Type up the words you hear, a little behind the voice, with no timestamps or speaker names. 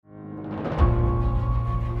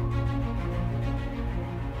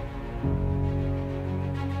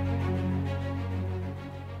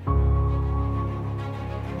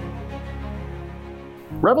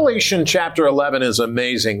Revelation chapter 11 is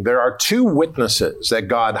amazing. There are two witnesses that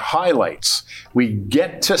God highlights. We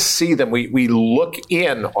get to see them. We look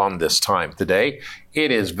in on this time today.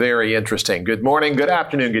 It is very interesting. Good morning, good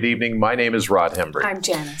afternoon, good evening. My name is Rod Hembry. I'm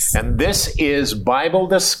Janice. And this is Bible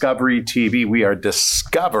Discovery TV. We are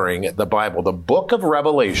discovering the Bible. The book of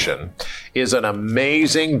Revelation is an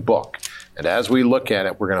amazing book. And as we look at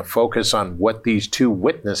it, we're going to focus on what these two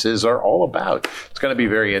witnesses are all about. It's going to be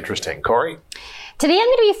very interesting. Corey? Today I'm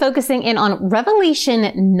going to be focusing in on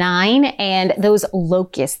Revelation 9 and those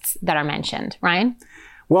locusts that are mentioned. Ryan?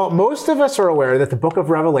 Well, most of us are aware that the book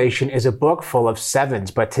of Revelation is a book full of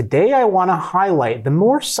sevens, but today I want to highlight the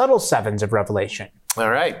more subtle sevens of Revelation.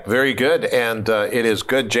 All right, very good. And it is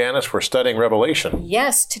good, Janice, we're studying Revelation.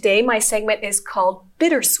 Yes, today my segment is called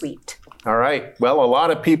Bittersweet. All right. Well, a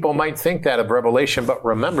lot of people might think that of Revelation, but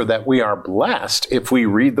remember that we are blessed if we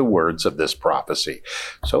read the words of this prophecy.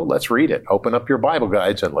 So let's read it. Open up your Bible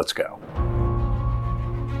guides and let's go.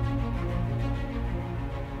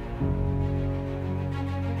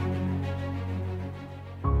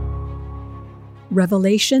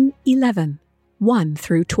 Revelation 11, 1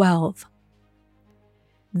 through 12.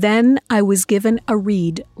 Then I was given a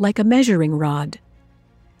reed like a measuring rod,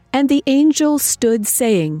 and the angel stood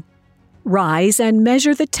saying, "Rise and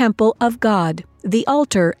measure the temple of God, the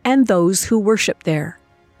altar, and those who worship there.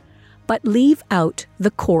 But leave out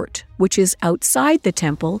the court which is outside the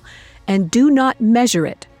temple, and do not measure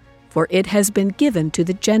it, for it has been given to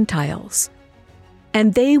the Gentiles.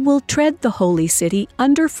 And they will tread the holy city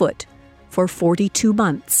underfoot for 42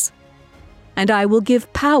 months. And I will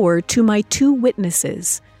give power to my two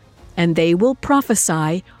witnesses, and they will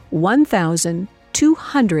prophesy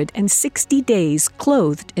 1,260 days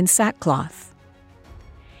clothed in sackcloth.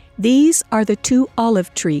 These are the two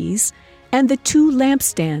olive trees and the two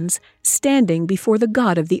lampstands standing before the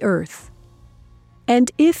God of the earth.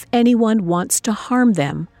 And if anyone wants to harm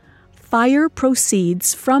them, fire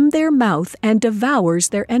proceeds from their mouth and devours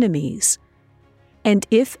their enemies. And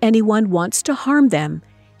if anyone wants to harm them,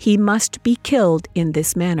 he must be killed in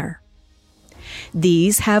this manner.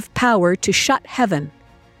 These have power to shut heaven,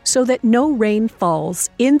 so that no rain falls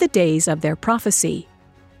in the days of their prophecy.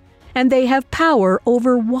 And they have power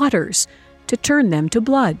over waters to turn them to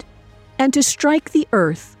blood, and to strike the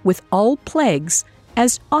earth with all plagues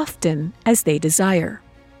as often as they desire.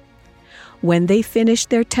 When they finish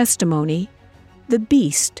their testimony, the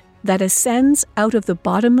beast that ascends out of the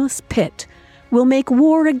bottomless pit will make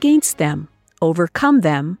war against them, overcome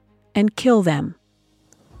them, and kill them.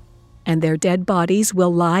 And their dead bodies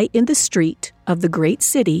will lie in the street of the great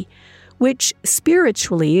city, which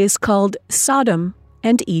spiritually is called Sodom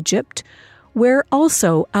and Egypt, where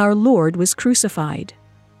also our Lord was crucified.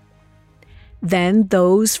 Then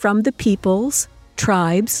those from the peoples,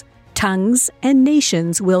 tribes, tongues, and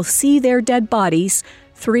nations will see their dead bodies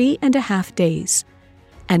 3.5 days,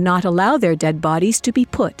 and not allow their dead bodies to be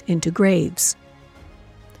put into graves.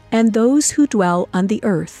 And those who dwell on the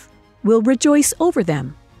earth will rejoice over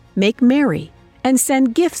them, make merry, and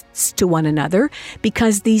send gifts to one another,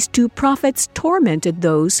 because these two prophets tormented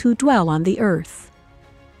those who dwell on the earth.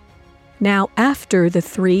 Now after the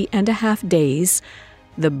 3.5 days,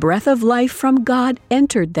 the breath of life from God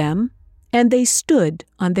entered them, and they stood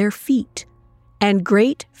on their feet, and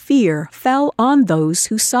great fear fell on those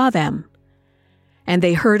who saw them. And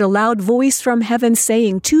they heard a loud voice from heaven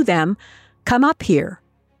saying to them, "Come up here."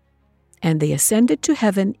 And they ascended to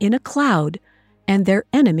heaven in a cloud, and their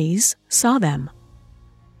enemies saw them.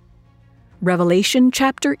 Revelation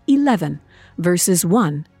chapter 11, verses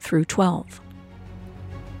 1 through 12.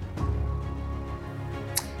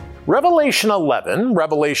 Revelation 11,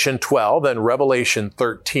 Revelation 12, and Revelation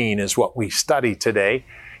 13 is what we study today.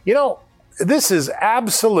 You know, this is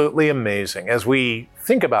absolutely amazing as we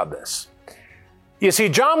think about this. You see,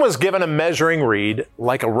 John was given a measuring reed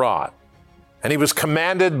like a rod, and he was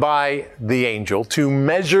commanded by the angel to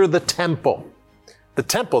measure the temple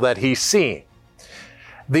that he's seeing.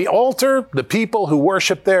 The altar, the people who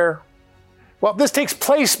worship there, well, this takes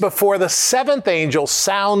place before the seventh angel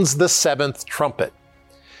sounds the seventh trumpet.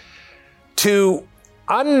 Two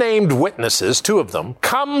unnamed witnesses, two of them,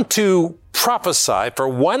 come to prophesy for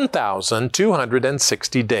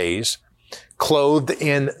 1,260 days, clothed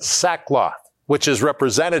in sackcloth, which is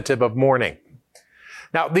representative of mourning.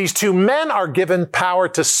 Now, these two men are given power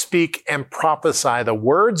to speak and prophesy the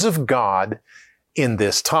words of God in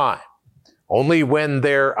this time. Only when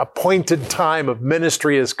their appointed time of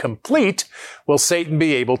ministry is complete will Satan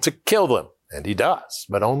be able to kill them. And he does,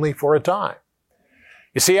 but only for a time.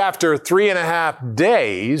 You see, after 3.5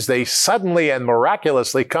 days, they suddenly and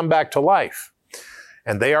miraculously come back to life.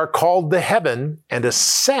 and they are called to heaven and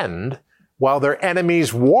ascend while their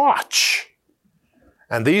enemies watch.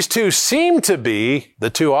 And these two seem to be the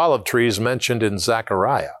two olive trees mentioned in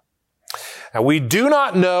Zechariah. And we do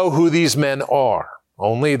not know who these men are,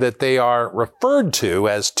 only that they are referred to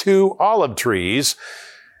as two olive trees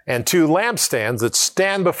and two lampstands that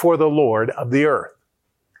stand before the Lord of the earth.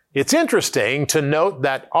 It's interesting to note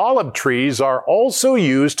that olive trees are also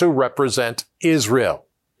used to represent Israel,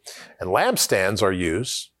 and lampstands are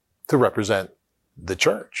used to represent the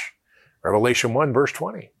church. Revelation 1, verse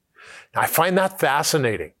 20. Now, I find that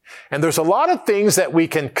fascinating. And there's a lot of things that we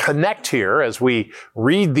can connect here as we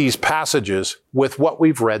read these passages with what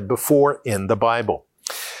we've read before in the Bible.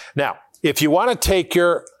 Now, if you want to take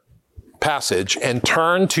your passage and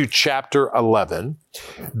turn to chapter 11,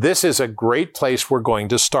 this is a great place we're going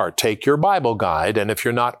to start. Take your Bible guide, and if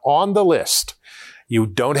you're not on the list, you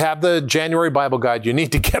don't have the January Bible guide, you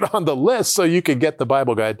need to get on the list so you can get the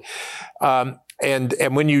Bible guide.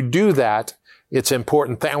 And when you do that, it's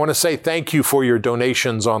important. I want to say thank you for your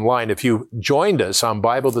donations online. If you joined us on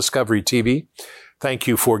Bible Discovery TV, thank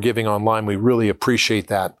you for giving online. We really appreciate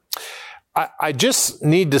that. I just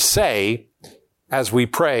need to say, as we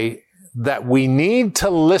pray, that we need to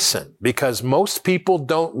listen, because most people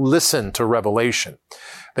don't listen to Revelation.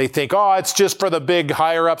 They think, oh, it's just for the big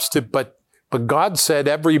higher-ups but God said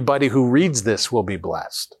everybody who reads this will be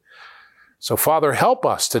blessed. So, Father, help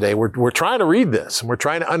us today. We're trying to read this, and we're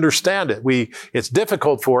trying to understand it. It's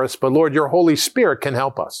difficult for us, but Lord, your Holy Spirit can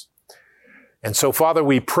help us. And so, Father,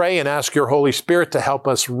 we pray and ask your Holy Spirit to help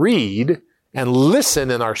us read and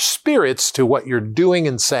listen in our spirits to what you're doing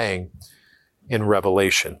and saying in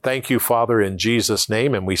Revelation. Thank you, Father, in Jesus'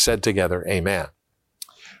 name. And we said together, amen.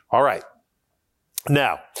 All right.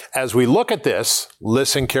 Now, as we look at this,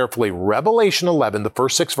 listen carefully. Revelation 11, the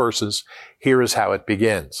first 6 verses, here is how it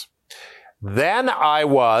begins. Then I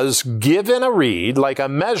was given a reed like a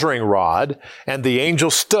measuring rod, and the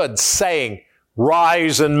angel stood, saying,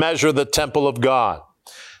 Rise and measure the temple of God,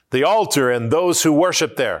 the altar and those who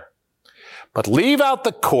worship there. But leave out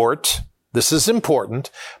the court, this is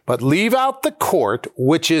important, but leave out the court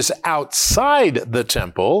which is outside the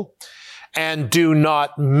temple, and do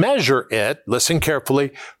not measure it, listen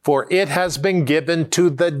carefully, for it has been given to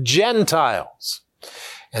the Gentiles.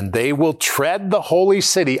 And they will tread the holy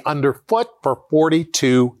city underfoot for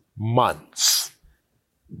 42 months.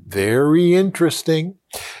 Very interesting.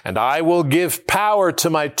 And I will give power to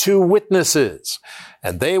my 2 witnesses,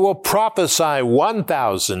 and they will prophesy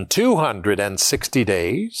 1,260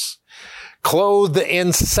 days, clothed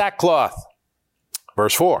in sackcloth.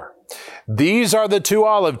 Verse 4. These are the 2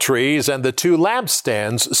 olive trees and the 2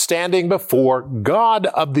 lampstands standing before God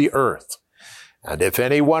of the earth. And if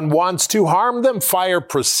anyone wants to harm them, fire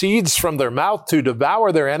proceeds from their mouth to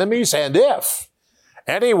devour their enemies. And if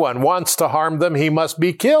anyone wants to harm them, he must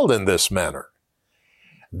be killed in this manner.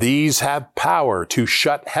 These have power to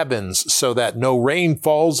shut heavens so that no rain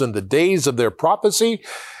falls in the days of their prophecy,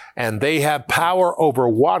 and they have power over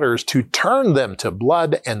waters to turn them to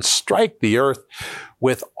blood and strike the earth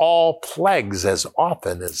with all plagues as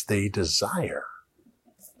often as they desire.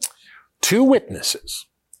 2 witnesses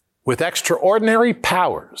with extraordinary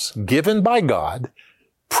powers given by God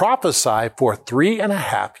prophesy for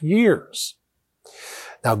 3.5 years.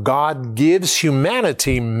 Now, God gives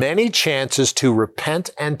humanity many chances to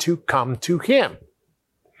repent and to come to Him.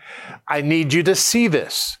 I need you to see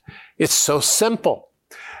this. It's so simple.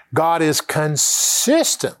 God is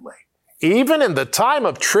consistently, even in the time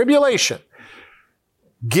of tribulation,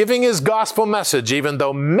 giving His gospel message, even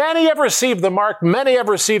though many have received the mark, many have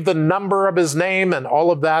received the number of His name and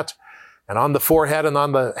all of that, and on the forehead and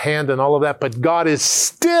on the hand and all of that, but God is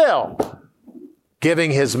still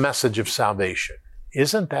giving His message of salvation.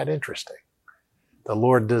 Isn't that interesting? The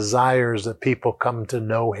Lord desires that people come to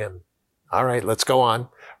know Him. All right, let's go on.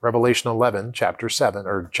 Revelation 11, chapter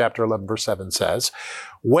 11, verse 7 says,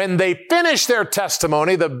 When they finish their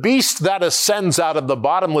testimony, the beast that ascends out of the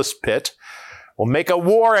bottomless pit will make a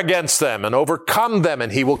war against them and overcome them,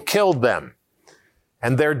 and he will kill them.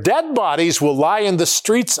 And their dead bodies will lie in the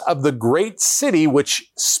streets of the great city, which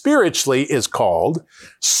spiritually is called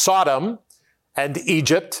Sodom and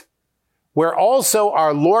Egypt, where also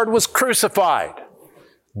our Lord was crucified.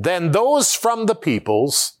 Then those from the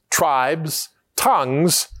peoples, tribes,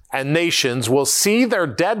 tongues, and nations will see their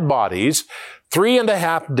dead bodies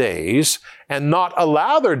 3.5 days and not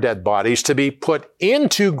allow their dead bodies to be put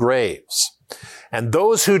into graves. And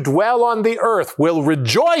those who dwell on the earth will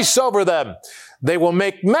rejoice over them. They will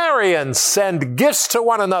make merry and send gifts to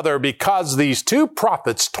one another, because these 2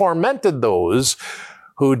 prophets tormented those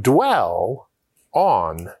who dwell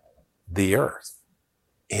on the earth.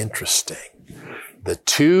 Interesting. The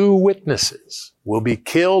two witnesses will be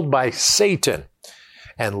killed by Satan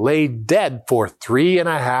and laid dead for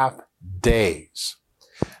 3.5 days.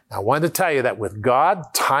 Now, I wanted to tell you that with God,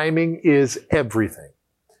 timing is everything.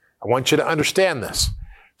 I want you to understand this.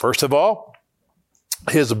 First of all,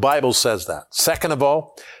 His Bible says that. Second of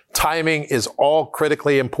all, timing is all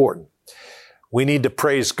critically important. We need to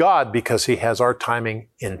praise God because He has our timing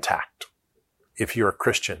intact. If you're a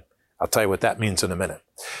Christian, I'll tell you what that means in a minute.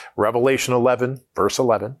 Revelation 11, verse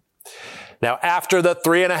 11. Now, after the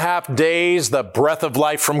 3.5 days, the breath of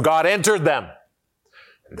life from God entered them.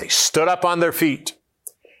 And they stood up on their feet,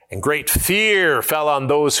 and great fear fell on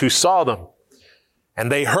those who saw them.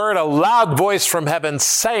 And they heard a loud voice from heaven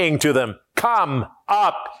saying to them, "Come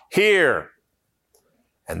up here."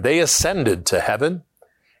 And they ascended to heaven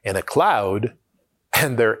in a cloud,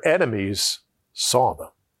 and their enemies saw them.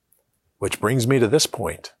 Which brings me to this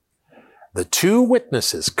point. The two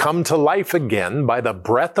witnesses come to life again by the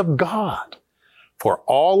breath of God for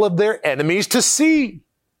all of their enemies to see.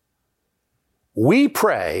 We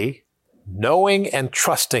pray knowing and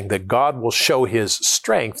trusting that God will show His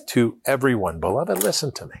strength to everyone. Beloved,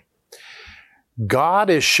 listen to me. God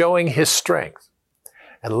is showing His strength.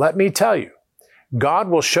 And let me tell you, God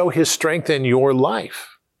will show His strength in your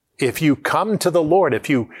life. If you come to the Lord,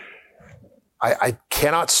 I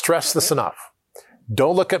cannot stress this enough.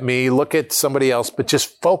 Don't look at me, look at somebody else, but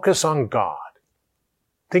just focus on God.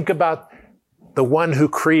 Think about the one who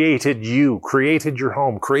created you, created your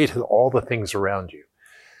home, created all the things around you.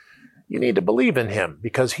 You need to believe in Him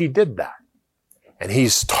because He did that. And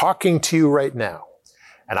He's talking to you right now.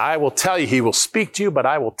 And I will tell you, He will speak to you, but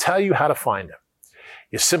I will tell you how to find Him.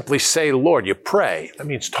 You simply say, Lord, you pray. That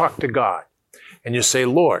means talk to God. And you say,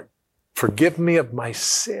 Lord, forgive me of my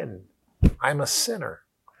sin. I'm a sinner.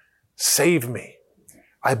 Save me.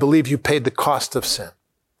 I believe you paid the cost of sin.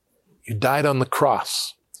 You died on the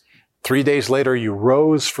cross. 3 days later, you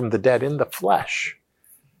rose from the dead in the flesh.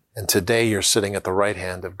 And today you're sitting at the right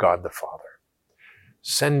hand of God the Father.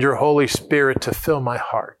 Send your Holy Spirit to fill my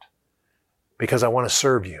heart because I want to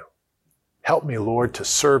serve you. Help me, Lord, to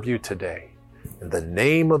serve you today. In the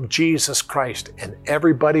name of Jesus Christ, and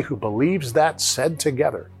everybody who believes that said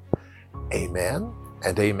together, amen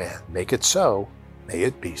and amen. Make it so. May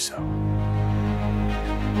it be so.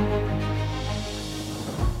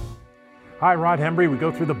 Hi, Rod Hembry. We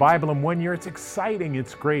go through the Bible in 1 year. It's exciting.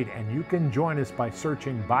 It's great. And you can join us by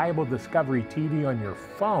searching Bible Discovery TV on your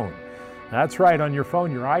phone. That's right, on your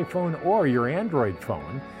phone, your iPhone or your Android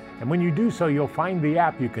phone. And when you do so, you'll find the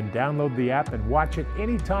app. You can download the app and watch it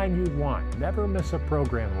anytime you want. Never miss a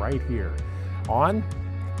program right here on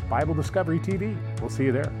Bible Discovery TV. We'll see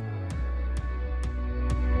you there.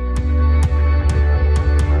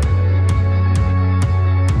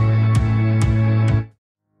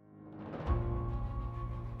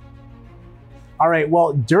 All right,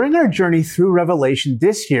 well, during our journey through Revelation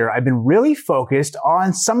this year, I've been really focused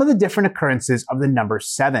on some of the different occurrences of the number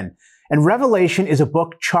 7. And Revelation is a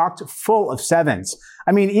book chocked full of sevens.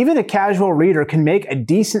 I mean, even a casual reader can make a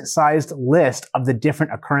decent-sized list of the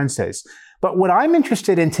different occurrences. But what I'm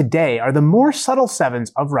interested in today are the more subtle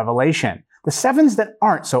sevens of Revelation, the sevens that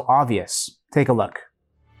aren't so obvious. Take a look.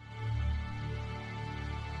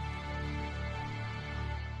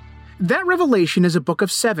 That Revelation is a book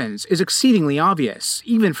of sevens is exceedingly obvious,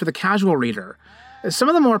 even for the casual reader. Some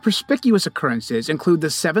of the more perspicuous occurrences include the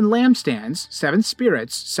 7 lampstands, 7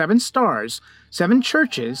 spirits, 7 stars, 7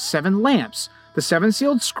 churches, 7 lamps, the 7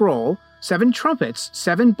 sealed scroll, 7 trumpets,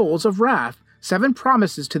 7 bowls of wrath, 7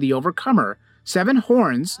 promises to the overcomer, 7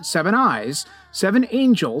 horns, 7 eyes, 7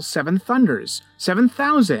 angels, 7 thunders,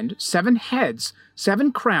 7,000, 7 heads,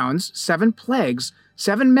 7 crowns, 7 plagues,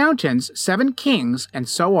 7 mountains, 7 kings, and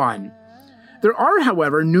so on. There are,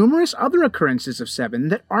 however, numerous other occurrences of 7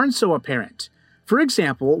 that aren't so apparent. For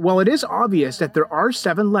example, while it is obvious that there are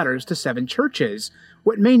 7 letters to 7 churches,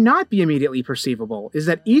 what may not be immediately perceivable is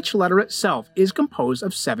that each letter itself is composed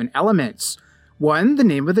of 7 elements. 1, the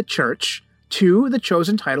name of the church, 2, the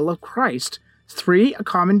chosen title of Christ, 3, a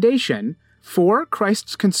commendation, 4,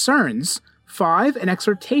 Christ's concerns, 5, an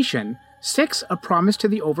exhortation, 6, a promise to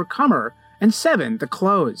the overcomer, and 7, the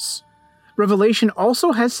close. Revelation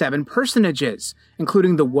also has 7 personages,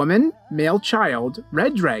 including the woman, male child,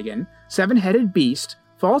 red dragon, 7-headed beast,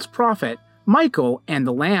 false prophet, Michael, and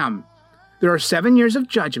the Lamb. There are 7 years of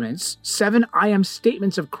judgments, 7 I am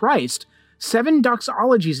statements of Christ, 7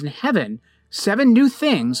 doxologies in heaven, 7 new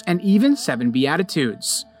things, and even 7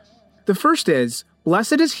 beatitudes. The first is,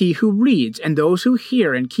 blessed is he who reads and those who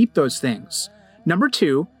hear and keep those things. Number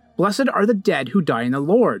 2, blessed are the dead who die in the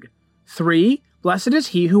Lord. 3, Blessed is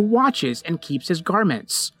he who watches and keeps his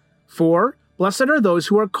garments. 4. Blessed are those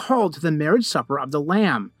who are called to the marriage supper of the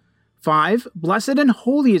Lamb. 5. Blessed and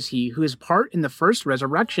holy is he who is part in the first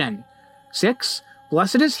resurrection. 6.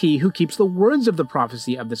 Blessed is he who keeps the words of the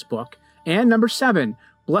prophecy of this book. And number 7.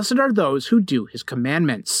 Blessed are those who do his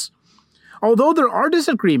commandments. Although there are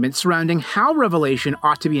disagreements surrounding how Revelation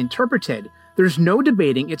ought to be interpreted, there's no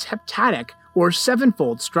debating its heptadic or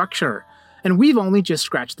sevenfold structure, and we've only just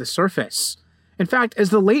scratched the surface. In fact, as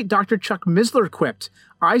the late Dr. Chuck Missler quipped,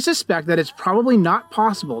 I suspect that it's probably not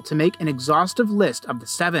possible to make an exhaustive list of the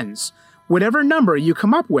sevens. Whatever number you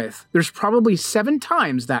come up with, there's probably 7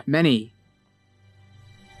 times that many.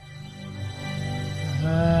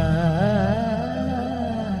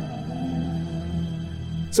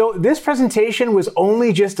 So this presentation was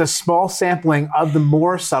only just a small sampling of the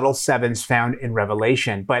more subtle sevens found in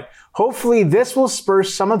Revelation, but hopefully this will spur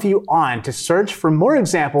some of you on to search for more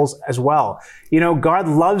examples as well. You know, God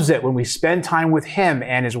loves it when we spend time with him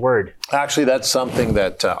and his word. Actually, that's something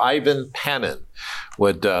that Ivan Panin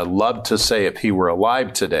would love to say if he were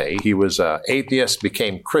alive today. He was an atheist,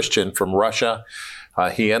 became Christian from Russia.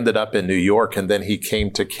 He ended up in New York, and then he came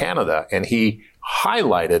to Canada, and he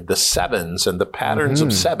highlighted the sevens and the patterns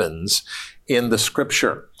of sevens in the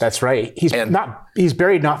scripture. That's right. He's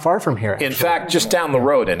buried not far from here, actually. In fact, just down the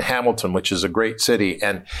road in Hamilton, which is a great city.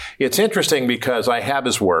 And it's interesting because I have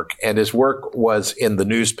his work, and his work was in the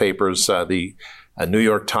newspapers, the New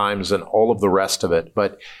York Times and all of the rest of it.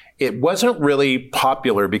 But it wasn't really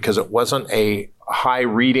popular because it wasn't a high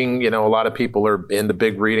reading. You know, a lot of people are into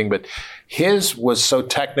big reading, but his was so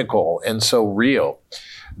technical and so real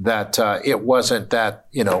that it wasn't that,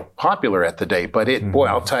 popular at the day. But boy,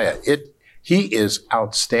 I'll tell you, he is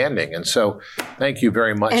outstanding. And so thank you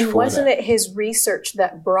very much for that. And wasn't it his research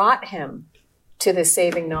that brought him to the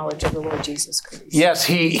saving knowledge of the Lord Jesus Christ? Yes,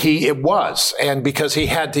 it was. And because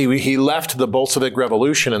he left the Bolshevik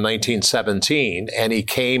Revolution in 1917, and he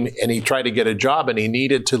came and he tried to get a job, and he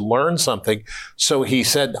needed to learn something. So he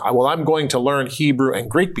said, well, I'm going to learn Hebrew and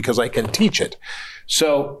Greek because I can teach it.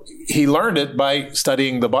 So he learned it by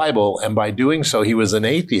studying the Bible, and by doing so, he was an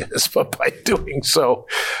atheist. But by doing so,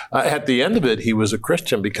 at the end of it, he was a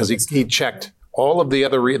Christian because he checked all of the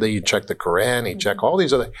other, he checked the Quran, he checked all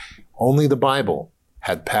these other, only the Bible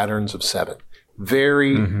had patterns of 7.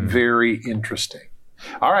 Very, very interesting.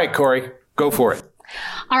 All right, Corey, go for it.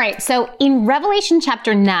 All right, so in Revelation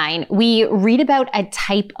chapter 9, we read about a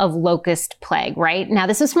type of locust plague, right? Now,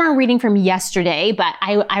 this is from our reading from yesterday, but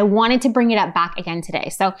I wanted to bring it up back again today.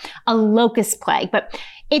 So a locust plague, but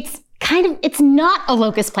it's not a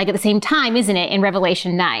locust plague at the same time, isn't it, in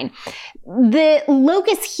Revelation 9? The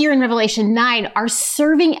locusts here in Revelation 9 are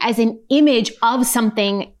serving as an image of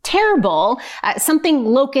something terrible, something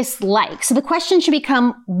locust-like. So the question should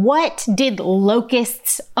become, what did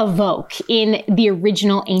locusts evoke in the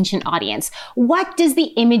original ancient audience? What does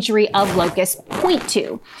the imagery of locusts point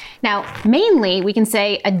to? Now, mainly, we can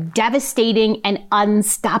say a devastating and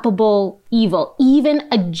unstoppable evil, even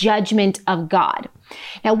a judgment of God.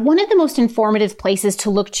 Now, one of the most informative places to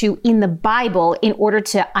look to in the Bible in order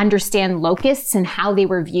to understand locusts and how they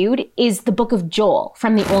were viewed is the book of Joel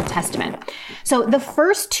from the Old Testament. So the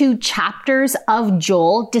first 2 chapters of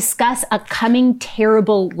Joel discuss a coming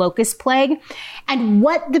terrible locust plague and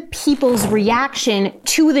what the people's reaction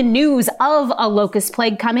to the news of a locust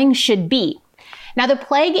plague coming should be. Now, the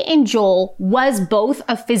plague in Joel was both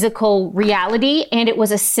a physical reality and it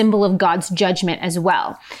was a symbol of God's judgment as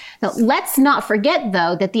well. Now, let's not forget,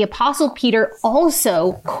 though, that the Apostle Peter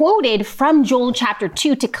also quoted from Joel chapter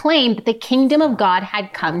 2 to claim that the kingdom of God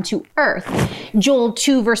had come to earth. Joel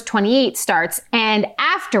 2 verse 28 starts, and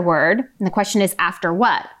afterward, and the question is after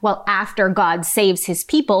what? Well, after God saves his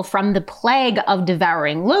people from the plague of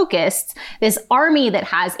devouring locusts, this army that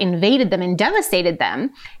has invaded them and devastated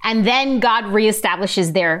them, and then God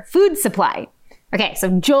reestablishes their food supply. Okay, so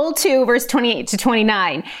Joel 2, verse 28 to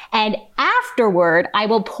 29. And afterward, I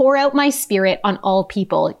will pour out my spirit on all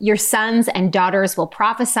people. Your sons and daughters will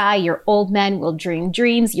prophesy. Your old men will dream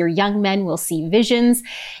dreams. Your young men will see visions.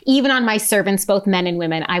 Even on my servants, both men and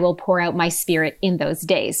women, I will pour out my spirit in those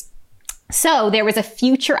days. So there was a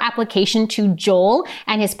future application to Joel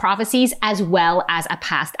and his prophecies as well as a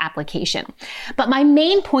past application. But my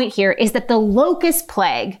main point here is that the locust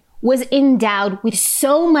plague was endowed with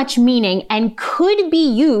so much meaning and could be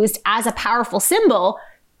used as a powerful symbol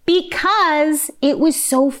because it was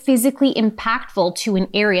so physically impactful to an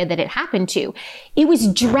area that it happened to. It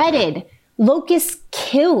was dreaded. Locusts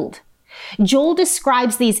killed. Joel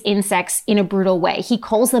describes these insects in a brutal way. He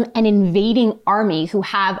calls them an invading army who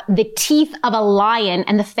have the teeth of a lion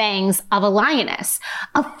and the fangs of a lioness,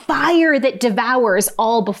 a fire that devours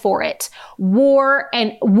all before it, war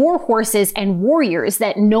horses and warriors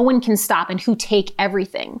that no one can stop and who take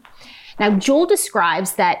everything. Now, Joel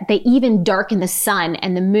describes that they even darken the sun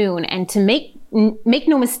and the moon, and to make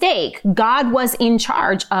no mistake, God was in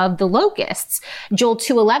charge of the locusts. Joel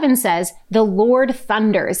 2:11 says, "The Lord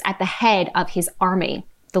thunders at the head of his army,"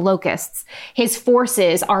 the locusts. "His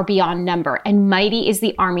forces are beyond number, and mighty is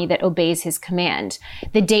the army that obeys his command.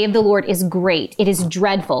 The day of the Lord is great. It is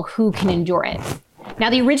dreadful. Who can endure it?" Now,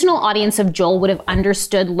 the original audience of Joel would have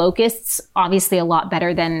understood locusts obviously a lot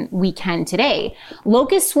better than we can today.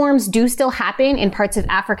 Locust swarms do still happen in parts of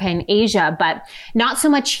Africa and Asia, but not so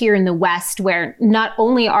much here in the West, where not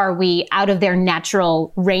only are we out of their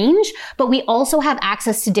natural range, but we also have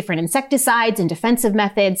access to different insecticides and defensive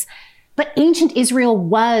methods. But ancient Israel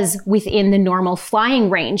was within the normal flying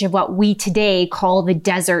range of what we today call the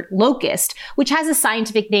desert locust, which has a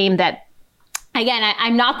scientific name that, again,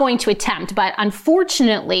 I'm not going to attempt, but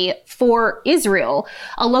unfortunately for Israel,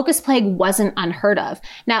 a locust plague wasn't unheard of.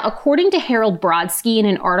 Now, according to Harold Brodsky in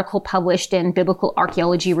an article published in Biblical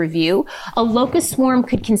Archaeology Review, a locust swarm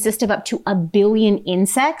could consist of up to 1 billion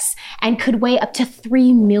insects and could weigh up to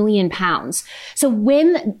 3 million pounds. So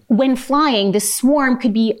when flying, the swarm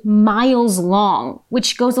could be miles long,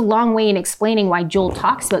 which goes a long way in explaining why Joel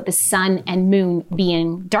talks about the sun and moon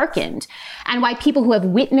being darkened, and why people who have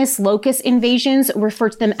witnessed locust invasions refer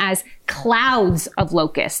to them as clouds of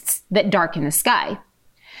locusts that darken the sky.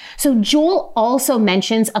 So Joel also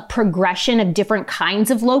mentions a progression of different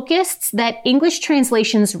kinds of locusts that English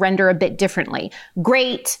translations render a bit differently: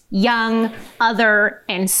 great, young, other,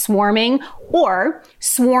 and swarming, or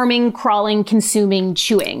swarming, crawling, consuming,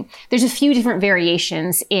 chewing. There's a few different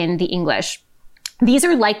variations in the English. These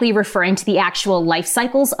are likely referring to the actual life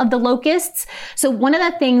cycles of the locusts. So one of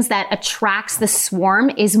the things that attracts the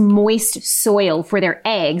swarm is moist soil for their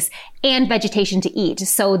eggs and vegetation to eat.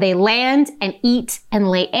 So they land and eat and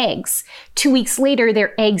lay eggs. 2 weeks later,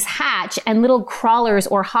 their eggs hatch and little crawlers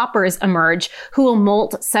or hoppers emerge who will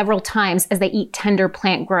molt several times as they eat tender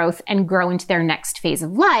plant growth and grow into their next phase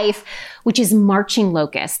of life, which is marching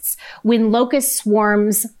locusts. When locust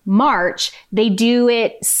swarms march, they do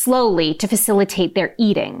it slowly to facilitate their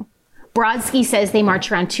eating. Brodsky says they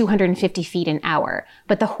march around 250 feet an hour,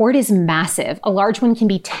 but the horde is massive. A large one can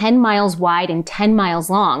be 10 miles wide and 10 miles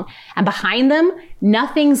long, and behind them,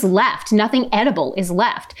 nothing's left. Nothing edible is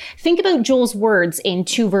left. Think about Joel's words in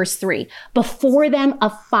 2 verse 3. Before them, a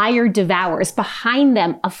fire devours. Behind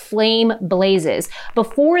them, a flame blazes.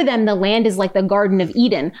 Before them, the land is like the Garden of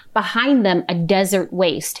Eden. Behind them, a desert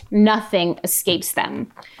waste. Nothing escapes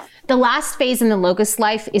them. The last phase in the locust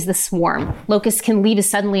life is the swarm. Locusts can leave as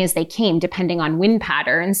suddenly as they came, depending on wind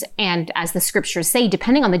patterns, and as the scriptures say,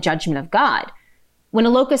 depending on the judgment of God. When a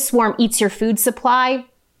locust swarm eats your food supply,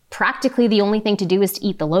 practically the only thing to do is to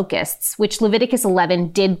eat the locusts, which Leviticus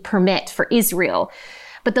 11 did permit for Israel.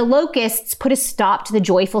 But the locusts put a stop to the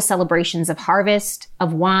joyful celebrations of harvest,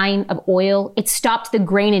 of wine, of oil. It stopped the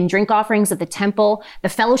grain and drink offerings of the temple, the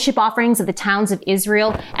fellowship offerings of the towns of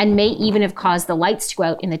Israel, and may even have caused the lights to go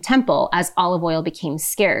out in the temple as olive oil became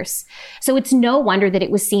scarce. So it's no wonder that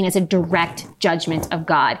it was seen as a direct judgment of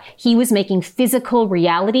God. He was making physical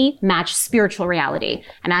reality match spiritual reality.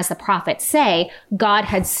 And as the prophets say, God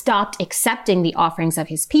had stopped accepting the offerings of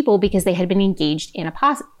his people because they had been engaged in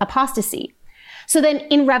apostasy. So then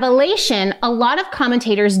in Revelation, a lot of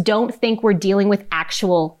commentators don't think we're dealing with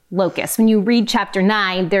actual locusts. When you read chapter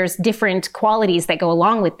 9, there's different qualities that go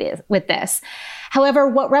along with this. However,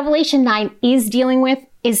 what Revelation 9 is dealing with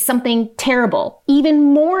is something terrible,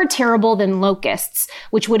 even more terrible than locusts,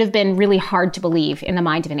 which would have been really hard to believe in the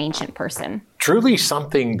mind of an ancient person. Truly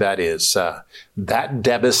something that is that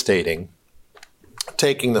devastating.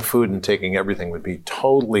 Taking the food and taking everything would be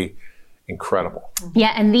totally incredible.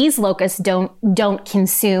 Yeah, and these locusts don't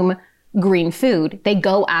consume green food. They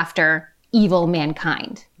go after evil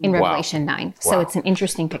mankind in Revelation 9. So it's an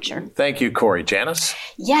interesting picture. Thank you, Corey. Janice?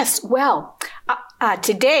 Yes, well,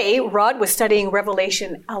 today Rod was studying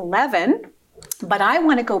Revelation 11, but I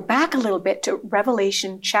want to go back a little bit to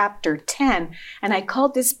Revelation chapter 10, and I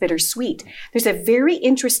called this bittersweet. There's a very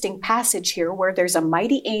interesting passage here where there's a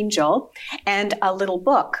mighty angel and a little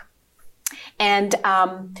book. And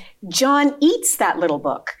John eats that little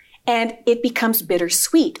book, and it becomes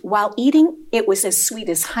bittersweet. While eating, it was as sweet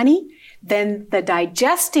as honey. Then the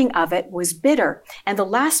digesting of it was bitter. And the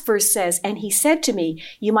last verse says, and he said to me,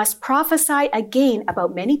 you must prophesy again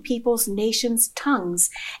about many peoples, nations, tongues,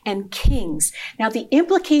 and kings. Now the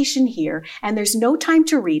implication here, and there's no time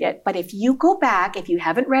to read it, but if you go back, if you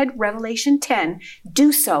haven't read Revelation 10,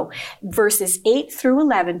 do so, verses 8 through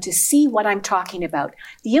 11, to see what I'm talking about.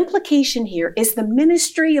 The implication here is the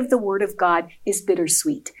ministry of the Word of God is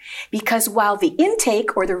bittersweet. Because while the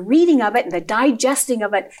intake or the reading of it and the digesting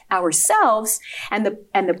of it ourselves and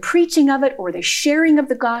the preaching of it or the sharing of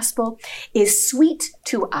the gospel is sweet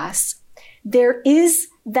to us, there is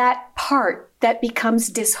that part that becomes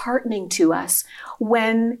disheartening to us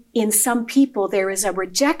when in some people there is a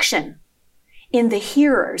rejection in the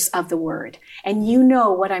hearers of the word. And you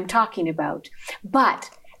know what I'm talking about. But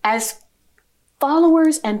as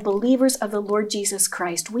followers and believers of the Lord Jesus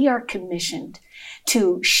Christ, we are commissioned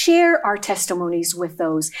to share our testimonies with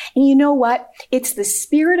those. And you know what? It's the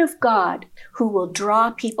Spirit of God who will draw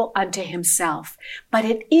people unto himself. But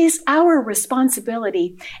it is our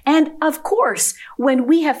responsibility. And of course, when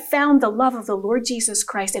we have found the love of the Lord Jesus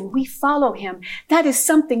Christ and we follow him, that is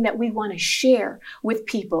something that we want to share with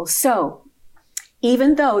people. So,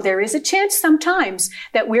 even though there is a chance sometimes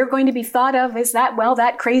that we're going to be thought of as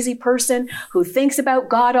that crazy person who thinks about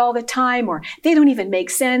God all the time, or they don't even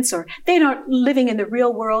make sense, or they don't living in the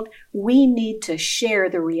real world, we need to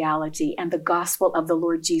share the reality and the gospel of the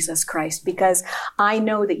Lord Jesus Christ, because I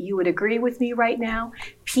know that you would agree with me right now.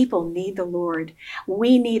 People need the Lord.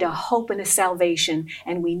 We need a hope and a salvation,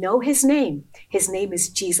 and we know his name. His name is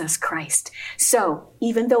Jesus Christ. So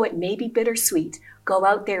even though it may be bittersweet, go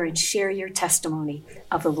out there and share your testimony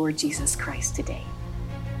of the Lord Jesus Christ today.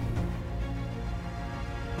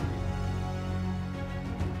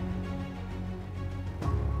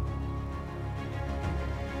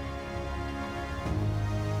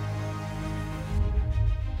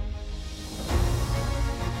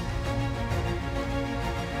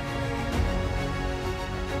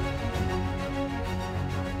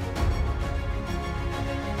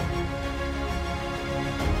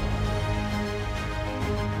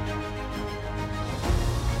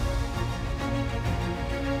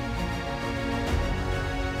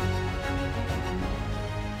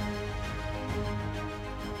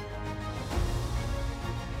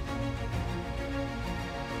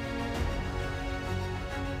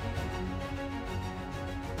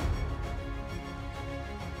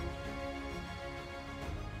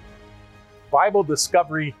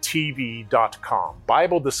 BibleDiscoveryTV.com.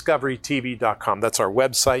 BibleDiscoveryTV.com. That's our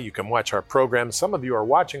website. You can watch our programs. Some of you are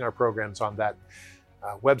watching our programs on that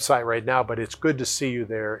website right now, but it's good to see you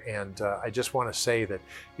there. And I just want to say that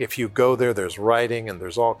if you go there, there's writing and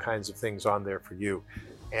there's all kinds of things on there for you.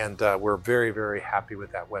 And we're very, very happy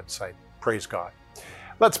with that website. Praise God.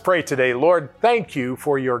 Let's pray today. Lord, thank you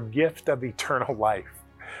for your gift of eternal life.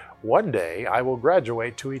 One day I will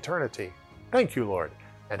graduate to eternity. Thank you, Lord,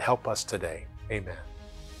 and help us today. Amen.